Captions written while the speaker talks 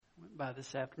by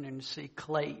this afternoon to see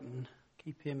Clayton.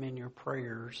 Keep him in your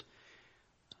prayers.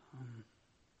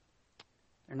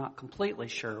 They're not completely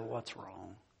sure what's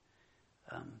wrong.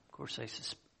 Of course, they're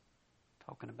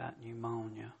talking about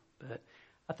pneumonia, but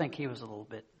I think he was a little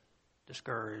bit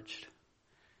discouraged.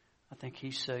 I think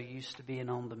he's so used to being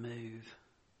on the move.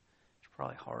 It's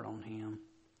probably hard on him.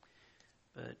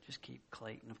 But just keep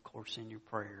Clayton, of course, in your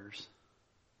prayers.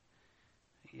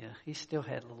 Yeah, he still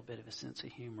had a little bit of a sense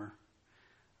of humor.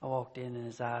 I walked in and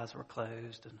his eyes were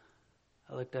closed, and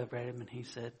I looked over at him and he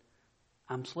said,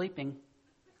 "I'm sleeping."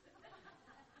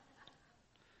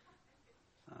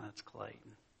 That's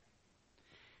Clayton.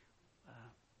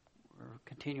 We're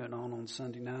continuing on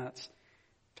Sunday nights,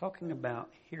 talking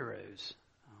about heroes.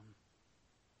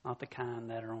 Not the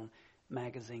kind that are on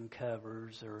magazine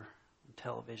covers or on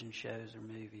television shows or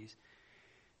movies,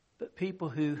 but people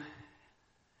who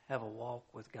have a walk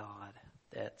with God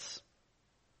that's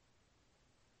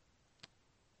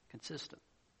consistent.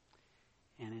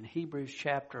 And in Hebrews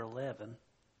chapter 11,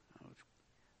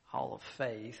 Hall of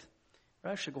Faith,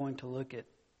 we're actually going to look at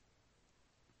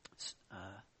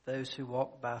those who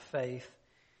walk by faith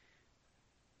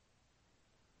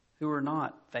who are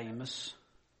not famous,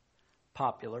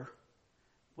 popular,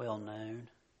 well known,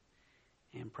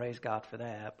 and praise God for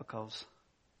that, because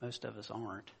most of us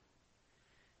aren't.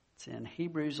 It's in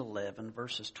Hebrews 11,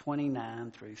 verses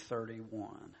 29 through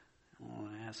 31. I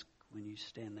want to ask when you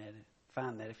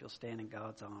find that if you'll stand in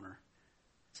God's honor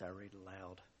as I read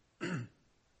aloud.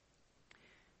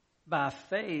 By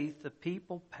faith, the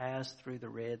people passed through the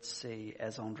Red Sea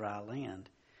as on dry land.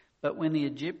 But when the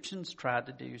Egyptians tried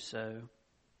to do so,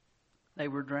 they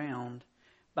were drowned.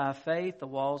 By faith, the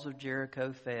walls of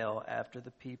Jericho fell after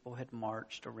the people had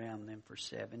marched around them for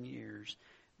 7 years.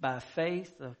 By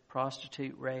faith, the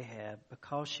prostitute Rahab,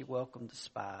 because she welcomed the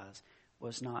spies,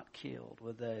 was not killed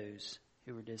with those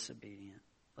who were disobedient.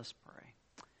 Let's pray.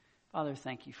 Father,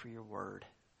 thank you for your word.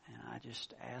 And I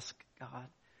just ask, God,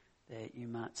 that you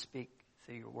might speak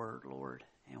through your word, Lord,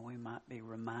 and we might be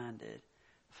reminded,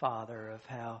 Father, of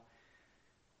how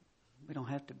we don't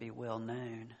have to be well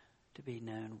known to be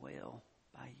known well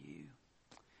by you.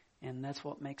 And that's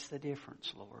what makes the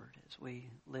difference, Lord, as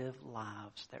we live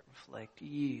lives that reflect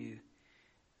you.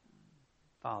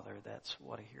 Father, that's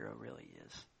what a hero really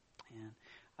is. And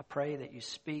I pray that you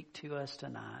speak to us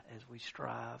tonight as we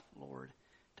strive, Lord,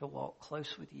 to walk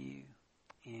close with you.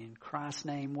 In Christ's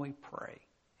name we pray.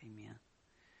 Amen.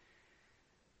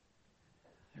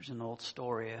 There's an old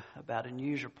story about a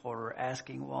news reporter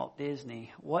asking Walt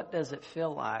Disney, "What does it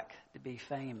feel like to be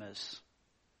famous?"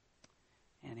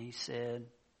 And he said,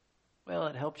 "Well,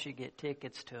 it helps you get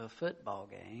tickets to a football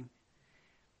game,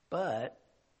 but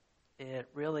it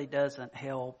really doesn't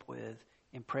help with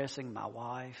impressing my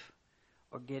wife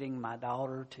or getting my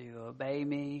daughter to obey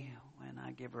me when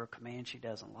I give her a command she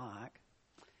doesn't like.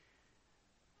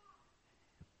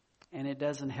 And it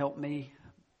doesn't help me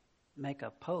make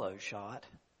a polo shot."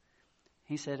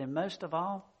 He said, "And most of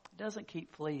all, it doesn't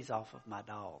keep fleas off of my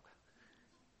dog."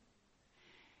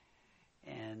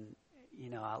 And,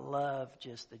 I love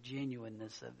just the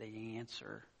genuineness of the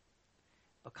answer,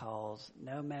 because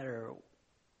no matter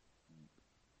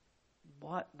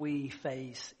what we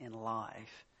face in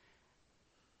life,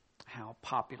 how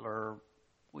popular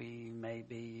we may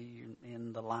be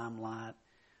in the limelight,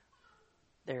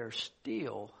 there are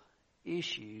still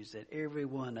issues that every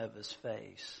one of us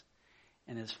face.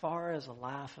 And as far as a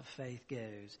life of faith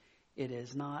goes, it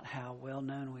is not how well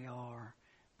known we are,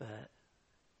 but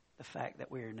the fact that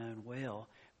we are known well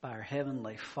by our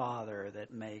Heavenly Father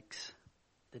that makes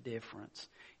the difference.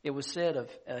 It was said of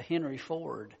Henry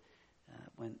Ford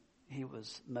when he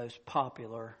was most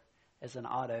popular as an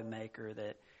automaker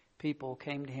that people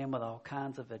came to him with all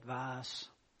kinds of advice.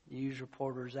 News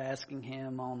reporters asking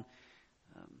him on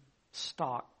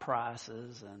stock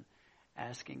prices and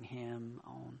asking him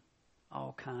on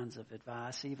all kinds of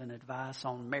advice, even advice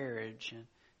on marriage, and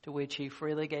to which he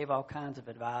freely gave all kinds of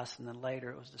advice, and then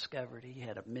later it was discovered he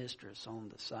had a mistress on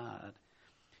the side.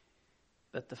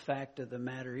 But the fact of the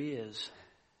matter is,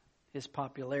 his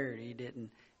popularity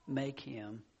didn't make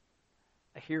him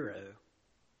a hero,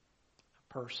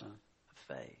 a person of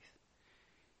faith.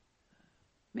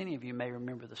 Many of you may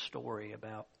remember the story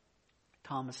about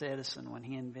Thomas Edison when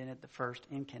he invented the first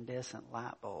incandescent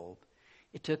light bulb.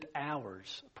 It took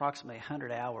hours, approximately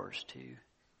 100 hours, to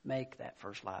make that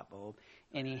first light bulb,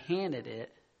 and he handed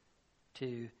it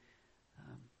to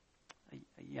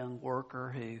a young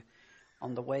worker who,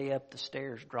 on the way up the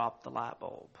stairs, dropped the light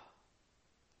bulb.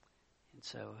 And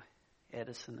so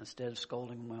Edison, instead of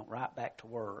scolding him, went right back to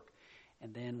work.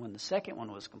 And then when the second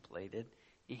one was completed,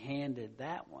 he handed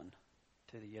that one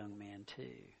to the young man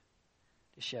too,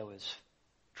 to show his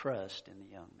trust in the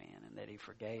young man and that he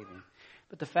forgave him.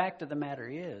 But the fact of the matter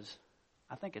is,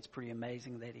 I think it's pretty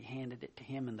amazing that he handed it to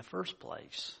him in the first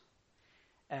place.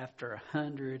 After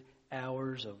 100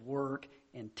 hours of work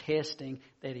and testing,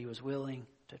 that he was willing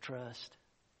to trust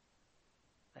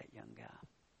that young guy.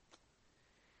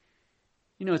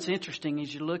 You know, it's interesting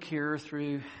as you look here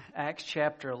through Acts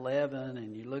chapter 11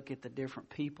 and you look at the different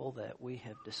people that we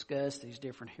have discussed, these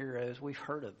different heroes, we've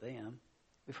heard of them.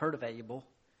 We've heard of Abel.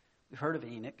 We've heard of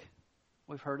Enoch.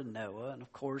 We've heard of Noah. And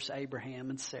of course,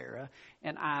 Abraham and Sarah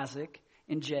and Isaac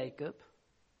and Jacob,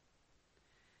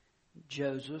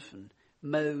 Joseph and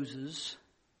Moses.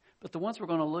 But the ones we're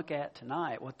going to look at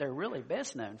tonight, what they're really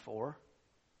best known for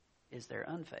is their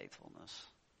unfaithfulness.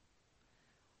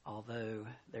 Although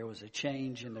there was a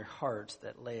change in their hearts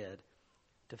that led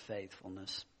to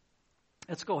faithfulness.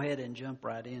 Let's go ahead and jump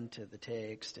right into the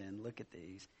text and look at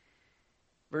these.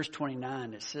 Verse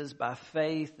 29, it says, "By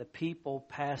faith the people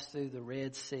passed through the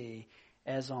Red Sea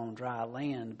as on dry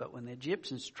land, but when the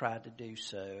Egyptians tried to do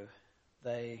so,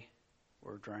 they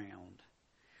were drowned."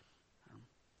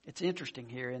 It's interesting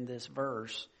here in this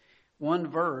verse. One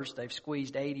verse, they've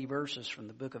squeezed 80 verses from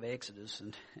the book of Exodus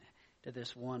and to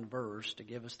this one verse to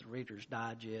give us the Reader's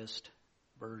Digest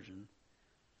version.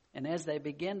 And as they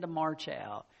began to march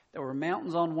out, there were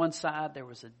mountains on one side, there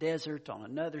was a desert on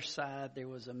another side, there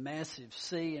was a massive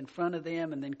sea in front of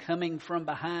them, and then coming from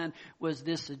behind was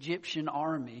this Egyptian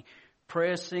army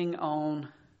pressing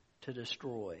on to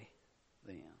destroy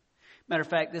them. Matter of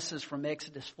fact, this is from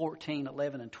Exodus 14,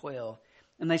 11, and 12.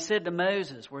 "And they said to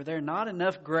Moses, 'Were there not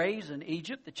enough graves in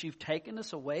Egypt that you've taken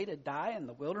us away to die in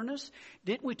the wilderness?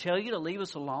 Didn't we tell you to leave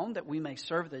us alone that we may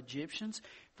serve the Egyptians?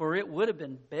 For it would have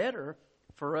been better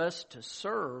for us to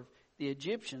serve the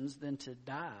Egyptians than to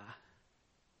die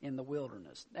in the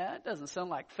wilderness.'" Now, that doesn't sound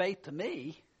like faith to me.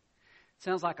 It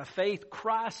sounds like a faith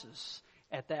crisis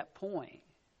at that point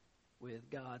with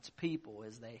God's people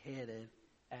as they headed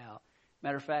out.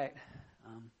 Matter of fact,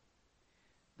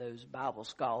 those Bible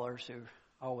scholars who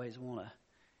always want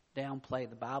to downplay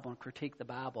the Bible and critique the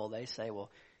Bible, they say,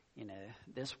 well, you know,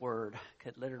 this word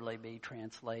could literally be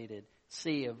translated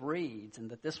sea of reeds, and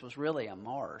that this was really a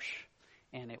marsh,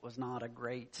 and it was not a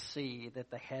great sea that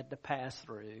they had to pass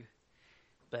through.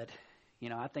 But, you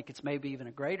know, I think it's maybe even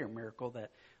a greater miracle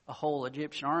that a whole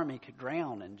Egyptian army could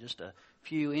drown in just a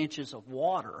few inches of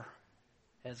water,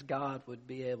 as God would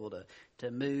be able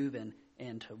to move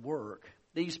and to work.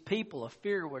 These people of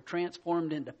fear were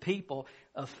transformed into people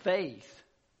of faith.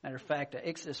 Matter of fact,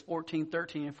 Exodus 14,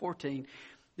 13, and 14,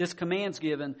 this command's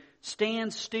given,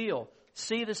 "Stand still,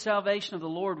 see the salvation of the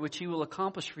Lord, which He will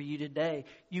accomplish for you today.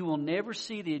 You will never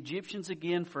see the Egyptians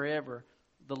again forever.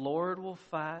 The Lord will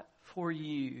fight for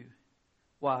you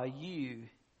while you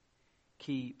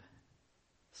keep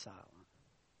silent."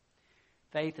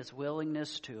 Faith is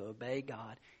willingness to obey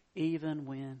God even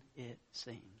when it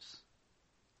seems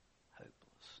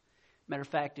hopeless. Matter of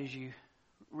fact, as you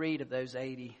read of those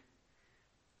 80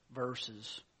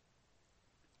 verses,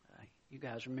 you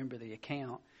guys remember the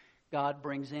account. God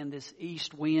brings in this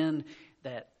east wind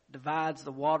that divides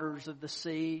the waters of the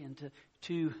sea into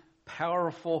two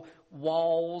powerful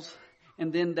walls.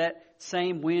 And then that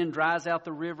same wind dries out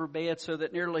the riverbed so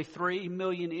that nearly 3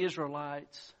 million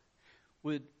Israelites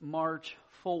would march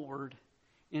forward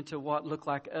into what looked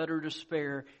like utter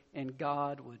despair, and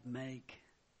God would make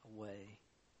a way.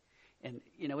 And,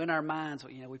 you know, in our minds,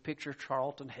 you know, we picture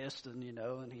Charlton Heston, you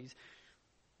know, and he's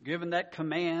given that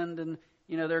command, and,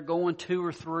 you know, they're going 2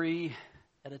 or 3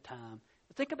 at a time.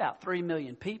 But think about 3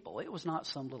 million people. It was not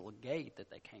some little gate that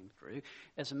they came through.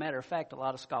 As a matter of fact, a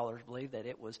lot of scholars believe that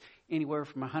it was anywhere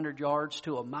from 100 yards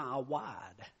to a mile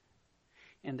wide,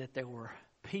 and that there were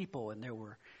people and there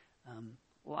were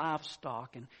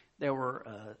livestock, and there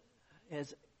were,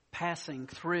 as passing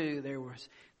through, there was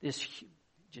this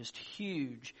just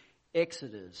huge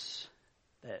exodus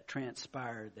that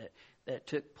transpired, that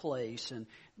took place, and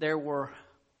there were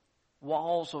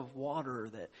walls of water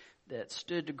that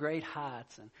stood to great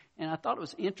heights. And I thought it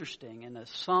was interesting in a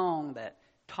song that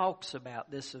talks about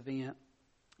this event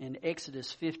in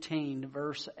Exodus 15,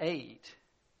 verse 8,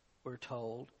 we're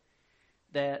told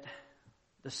that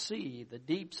the sea, the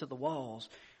deeps of the walls,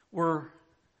 were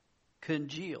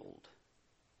congealed.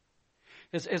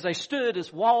 As they stood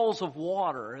as walls of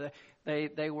water,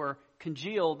 they were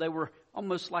congealed. They were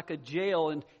almost like a jail.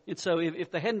 And so if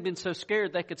they hadn't been so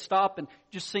scared, they could stop and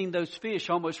just seen those fish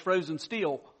almost frozen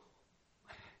still.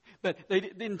 But they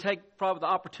didn't take probably the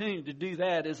opportunity to do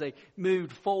that as they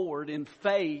moved forward in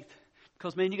faith,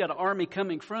 Because, man, you got an army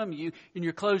coming from you and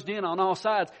you're closed in on all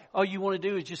sides. All you want to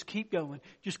do is just keep going.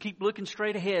 Just keep looking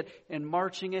straight ahead and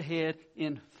marching ahead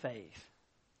in faith.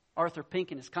 Arthur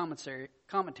Pink in his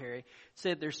commentary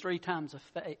said there's 3 types of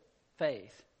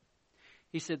faith.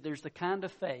 He said there's the kind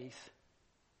of faith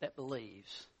that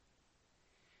believes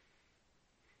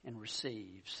and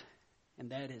receives. And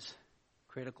that is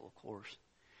critical, of course.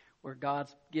 Where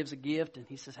God gives a gift and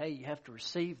He says, hey, you have to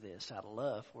receive this out of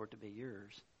love for it to be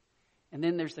yours. And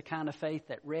then there's the kind of faith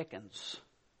that reckons,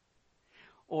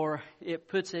 or it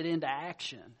puts it into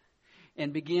action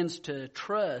and begins to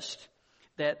trust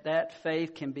that that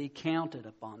faith can be counted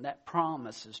upon. That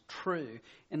promise is true.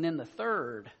 And then the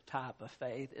third type of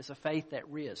faith is a faith that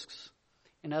risks.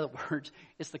 In other words,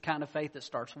 it's the kind of faith that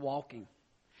starts walking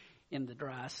in the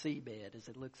dry seabed as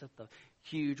it looks at the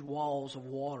huge walls of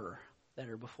water that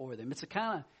are before them. It's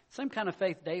the same kind of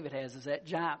faith David has as that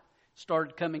giant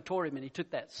started coming toward him and he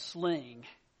took that sling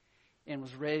and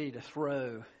was ready to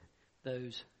throw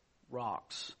those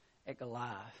rocks at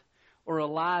Goliath. Or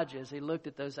Elijah, as he looked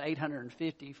at those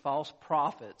 850 false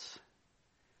prophets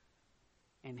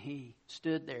and he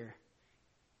stood there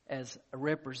as a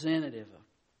representative,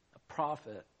 a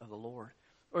prophet of the Lord.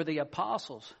 Or the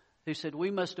apostles who said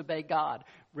we must obey God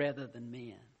rather than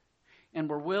men. And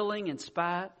were willing, in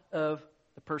spite of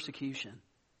the persecution,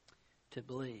 to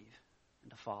believe and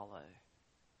to follow.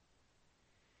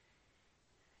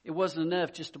 It wasn't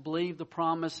enough just to believe the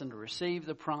promise and to receive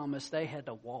the promise. They had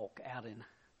to walk out in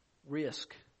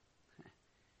risk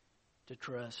to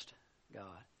trust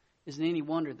God. Isn't any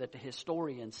wonder that the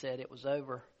historian said it was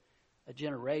over a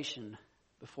generation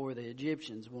before the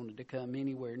Egyptians wanted to come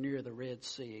anywhere near the Red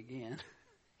Sea again,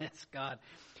 as God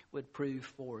would prove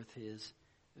forth His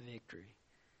victory.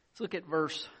 Let's look at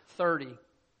verse 30.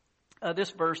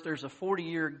 This verse, there's a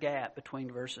 40-year gap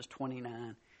between verses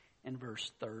 29 and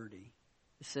verse 30.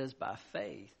 It says, by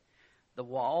faith, the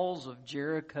walls of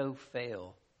Jericho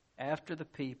fell after the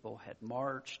people had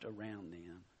marched around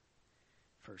them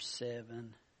for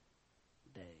 7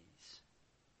 days.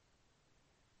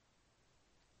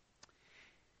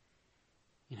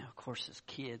 You know, of course, as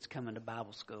kids coming to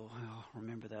Bible school, I'll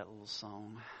remember that little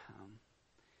song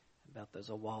about those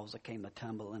walls that came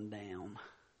a-tumbling down.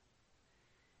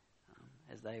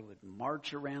 As they would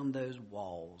march around those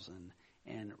walls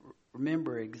and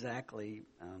remember exactly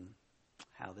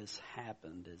how this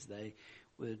happened as they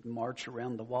would march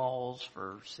around the walls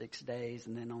for 6 days,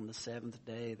 and then on the 7th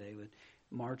day they would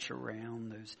march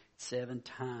around those 7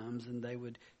 times, and they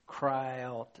would cry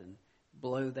out and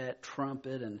blow that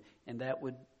trumpet, and that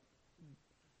would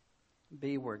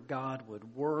be where God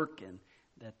would work and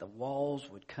that the walls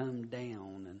would come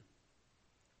down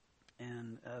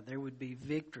and there would be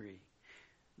victory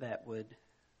that would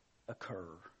occur.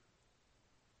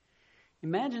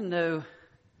 Imagine, though,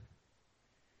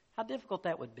 how difficult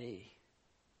that would be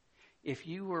if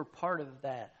you were part of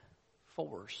that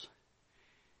force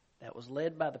that was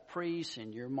led by the priests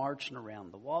and you're marching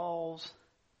around the walls.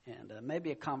 And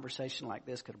maybe a conversation like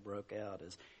this could have broke out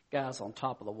as guys on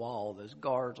top of the wall, those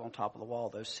guards on top of the wall,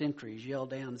 those sentries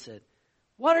yelled down and said,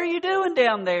 "What are you doing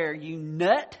down there, you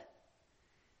nut?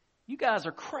 You guys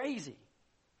are crazy.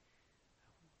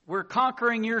 We're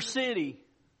conquering your city."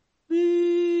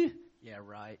 Yeah,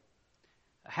 right.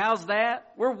 How's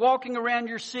that? We're walking around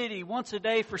your city once a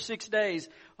day for 6 days.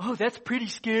 Oh, that's pretty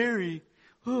scary.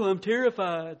 Oh, I'm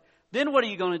terrified. Then what are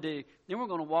you going to do? Then we're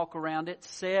going to walk around it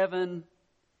 7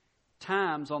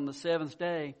 times on the 7th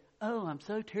day. Oh, I'm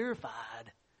so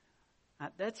terrified.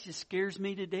 That just scares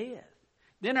me to death.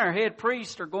 Then our head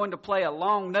priests are going to play a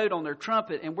long note on their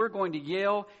trumpet, and we're going to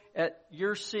yell at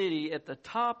your city at the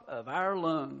top of our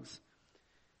lungs.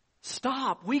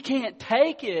 Stop, we can't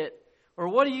take it. Or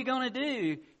what are you going to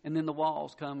do? And then the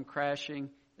walls come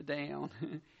crashing down.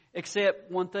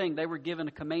 Except one thing, they were given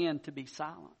a command to be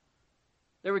silent.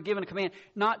 They were given a command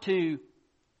not to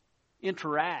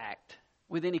interact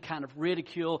with any kind of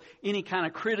ridicule, any kind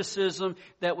of criticism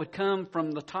that would come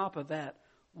from the top of that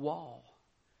wall.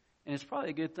 And it's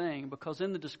probably a good thing, because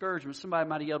in the discouragement, somebody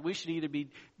might have yelled, we should either be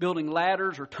building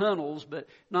ladders or tunnels, but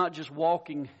not just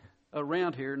walking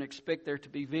around here and expect there to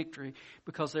be victory,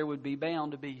 because there would be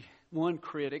bound to be one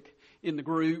critic in the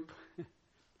group.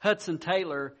 Hudson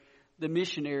Taylor, the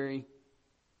missionary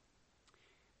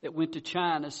that went to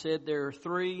China, said there are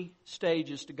 3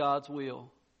 stages to God's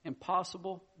will: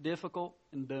 impossible, difficult,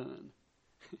 and done.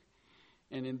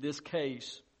 And in this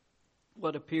case,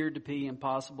 what appeared to be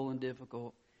impossible and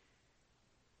difficult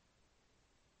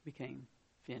became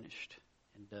finished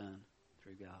and done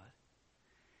through God.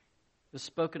 It was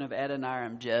spoken of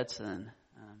Adoniram Judson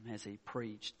as he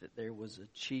preached that there was a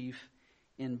chief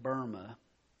in Burma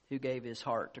who gave his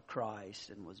heart to Christ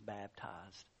and was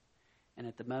baptized. And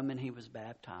at the moment he was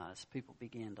baptized, people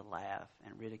began to laugh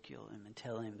and ridicule him and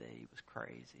tell him that he was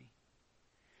crazy.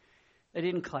 They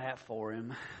didn't clap for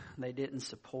him. They didn't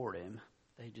support him.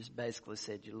 They just basically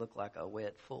said, "You look like a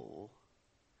wet fool."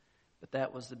 But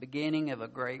that was the beginning of a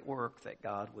great work that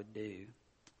God would do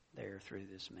there through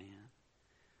this man.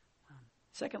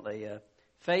 Secondly,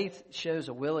 faith shows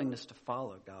a willingness to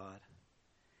follow God,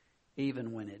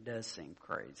 even when it does seem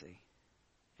crazy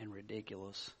and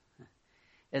ridiculous.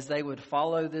 As they would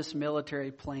follow this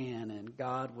military plan, and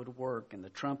God would work, and the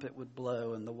trumpet would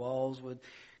blow, and the walls would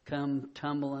come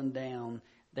tumbling down,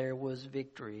 there was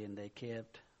victory, and they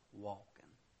kept walking.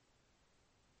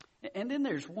 And then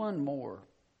there's one more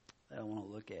that I want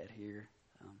to look at here.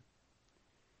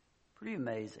 Pretty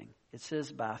amazing. It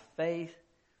says, by faith,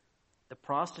 the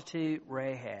prostitute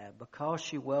Rahab, because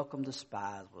she welcomed the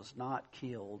spies, was not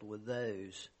killed with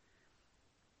those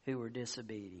who were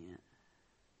disobedient.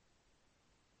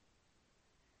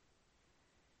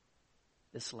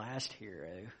 This last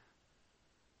hero,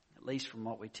 at least from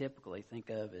what we typically think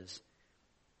of as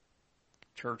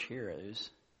church heroes,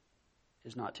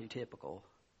 is not too typical.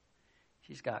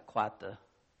 She's got quite the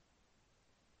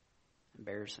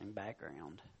embarrassing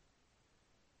background,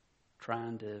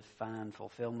 trying to find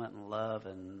fulfillment and love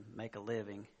and make a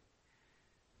living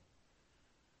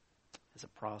as a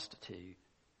prostitute.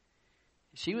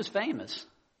 She was famous,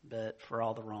 but for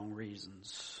all the wrong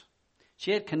reasons.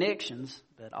 She had connections,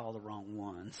 but all the wrong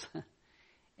ones.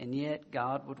 And yet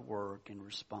God would work in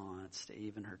response to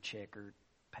even her checkered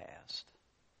past.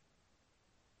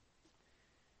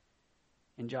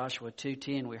 In Joshua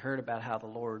 2:10, we heard about how the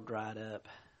Lord dried up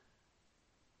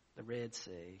the Red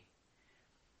Sea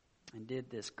and did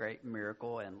this great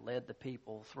miracle and led the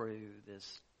people through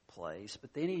this place.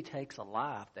 But then he takes a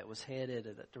life that was headed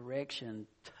in a direction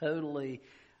totally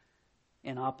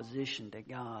in opposition to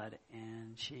God,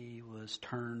 and she was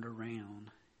turned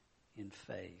around in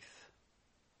faith.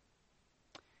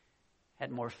 Had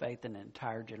more faith than an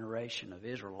entire generation of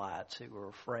Israelites who were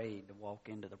afraid to walk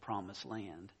into the promised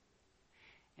land.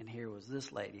 And here was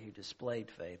this lady who displayed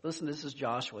faith. Listen, this is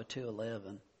Joshua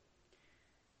 2:11.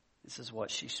 This is what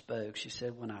she spoke. She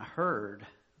said, when I heard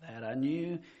that, I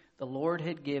knew the Lord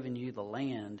had given you the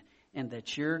land and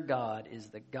that your God is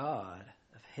the God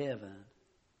of heaven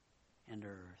and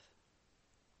earth.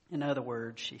 In other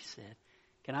words, she said,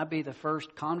 can I be the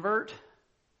first convert?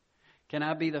 Can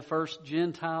I be the first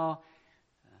Gentile,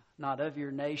 not of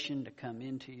your nation, to come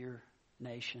into your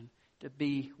nation, to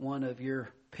be one of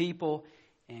your people?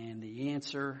 And the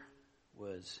answer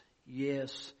was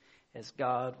yes, as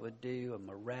God would do a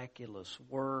miraculous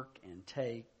work and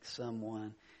take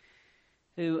someone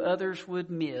who others would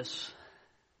miss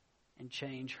and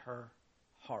change her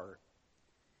heart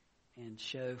and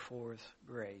show forth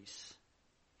grace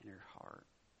in her heart.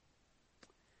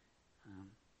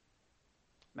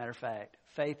 Matter of fact,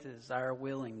 faith is our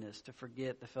willingness to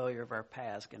forget the failure of our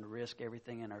past and to risk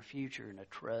everything in our future and to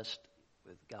trust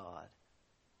with God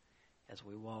as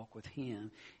we walk with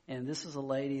Him. And this is a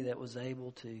lady that was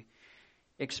able to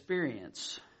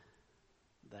experience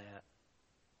that.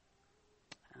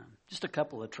 Just a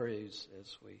couple of truths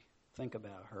as we think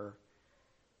about her.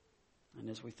 And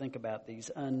as we think about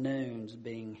these unknowns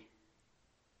being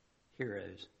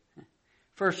heroes.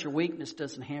 First, your weakness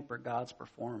doesn't hamper God's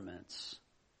performance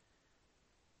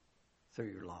through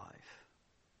your life.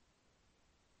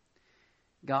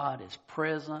 God is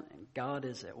present and God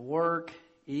is at work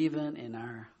even in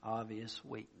our obvious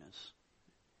weakness.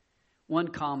 One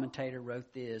commentator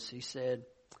wrote this. He said,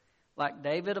 like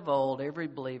David of old, every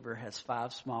believer has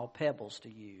 5 small pebbles to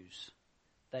use.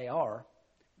 They are,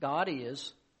 God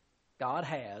is, God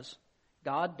has,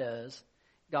 God does,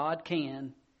 God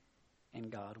can, and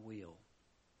God will.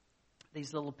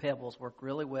 These little pebbles work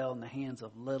really well in the hands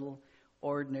of little,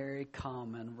 ordinary,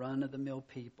 common, run-of-the-mill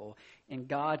people. And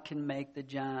God can make the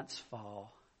giants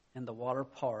fall and the water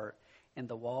part and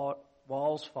the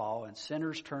walls fall and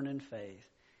sinners turn in faith.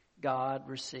 God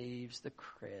receives the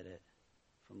credit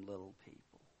from little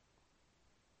people.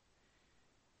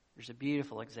 There's a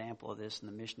beautiful example of this in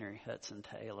the missionary Hudson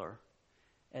Taylor.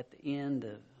 At the end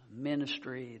of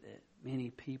ministry that many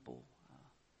people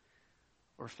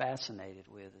were fascinated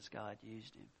with as God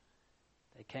used him.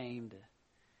 They came to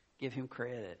give him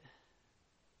credit.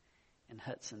 And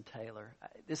Hudson Taylor,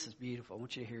 this is beautiful. I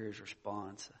want you to hear his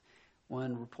response.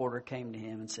 One reporter came to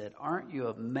him and said, aren't you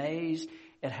amazed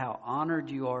at how honored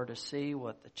you are to see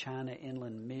what the China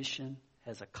Inland Mission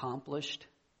has accomplished?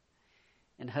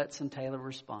 And Hudson Taylor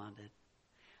responded,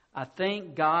 I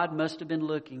think God must have been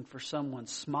looking for someone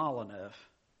small enough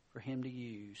for him to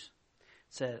use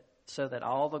so that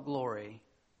all the glory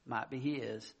might be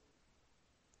his,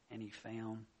 and he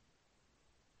found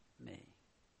me.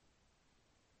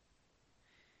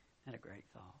 What a great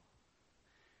thought.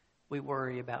 We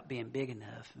worry about being big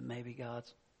enough, and maybe God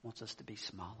wants us to be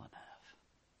small enough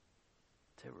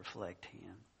to reflect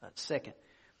him. Second,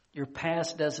 your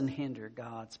past doesn't hinder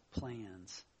God's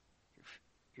plans,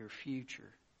 your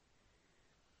future.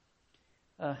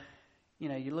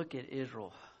 You look at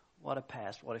Israel, what a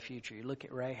past, what a future. You look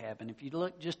at Rahab, and if you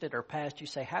look just at her past, you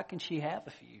say, how can she have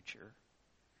a future?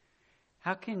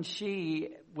 How can she,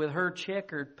 with her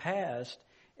checkered past,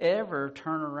 ever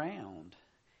turn around?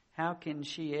 How can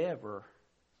she ever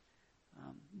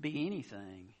be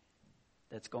anything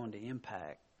that's going to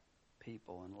impact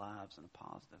people and lives in a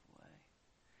positive way?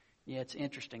 Yeah, it's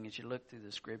interesting as you look through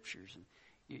the scriptures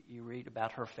and you read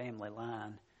about her family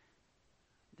line.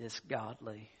 This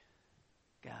godly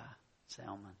guy,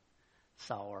 Salmon,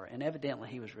 saw her, and evidently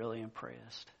he was really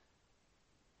impressed.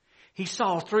 He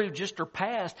saw through just her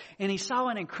past, and he saw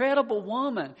an incredible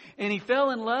woman, and he fell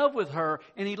in love with her,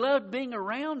 and he loved being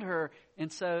around her,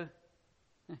 and so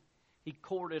he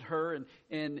courted her,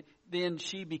 and then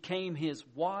she became his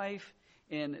wife,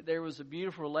 and there was a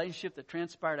beautiful relationship that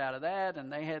transpired out of that,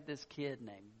 and they had this kid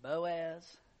named Boaz,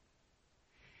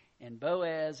 and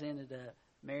Boaz ended up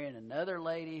marrying another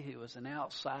lady who was an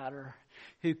outsider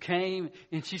who came,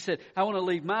 and she said, I want to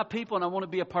leave my people and I want to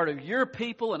be a part of your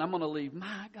people, and I'm going to leave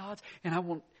my gods and I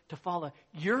want to follow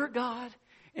your God.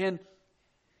 And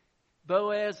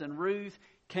Boaz and Ruth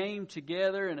came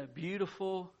together in a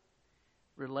beautiful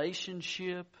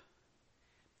relationship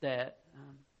that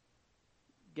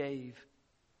gave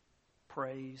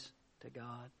praise to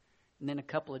God. And then a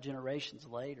couple of generations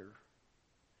later,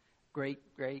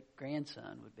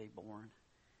 great-great-grandson would be born.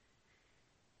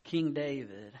 King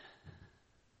David,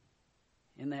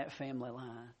 in that family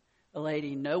line, a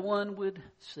lady no one would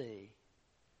see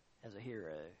as a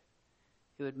hero,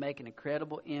 who would make an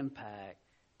incredible impact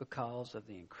because of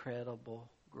the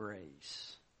incredible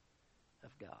grace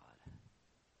of God.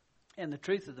 And the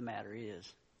truth of the matter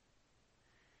is,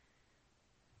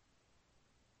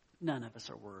 none of us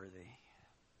are worthy.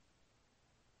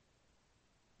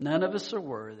 None of us are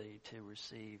worthy to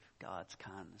receive God's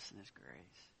kindness and his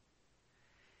grace.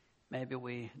 Maybe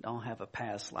we don't have a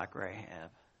past like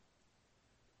Rahab,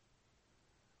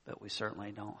 but we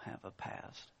certainly don't have a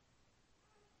past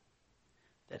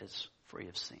that is free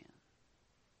of sin.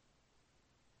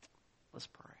 Let's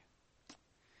pray.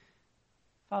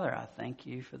 Father, I thank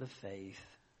you for the faith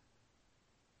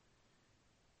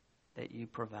that you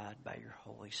provide by your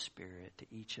Holy Spirit to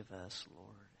each of us,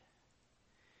 Lord.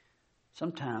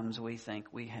 Sometimes we think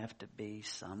we have to be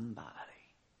somebody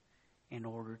in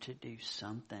order to do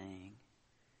something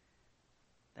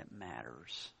that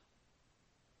matters.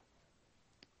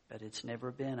 But it's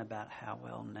never been about how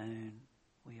well known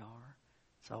we are.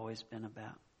 It's always been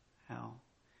about how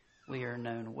we are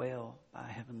known well by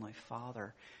Heavenly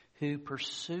Father, who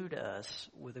pursued us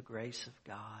with the grace of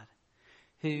God,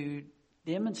 who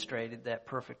demonstrated that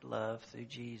perfect love through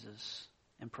Jesus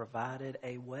and provided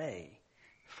a way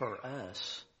for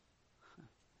us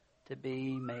to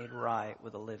be made right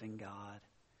with a living God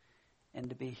and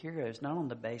to be heroes, not on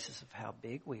the basis of how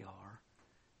big we are,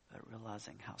 but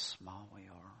realizing how small we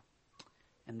are,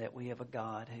 and that we have a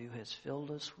God who has filled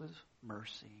us with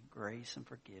mercy, grace, and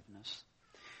forgiveness.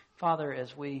 Father,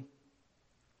 as we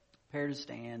prepare to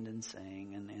stand and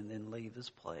sing and then leave this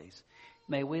place,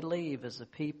 may we leave as a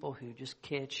people who just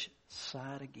catch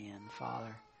sight again,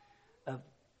 Father, of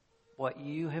what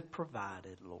you have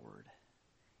provided, Lord.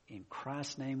 In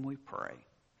Christ's name we pray.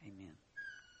 Amen.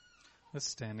 Let's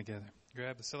stand together.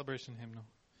 Grab the celebration hymnal.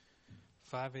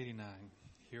 589.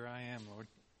 Here I am, Lord.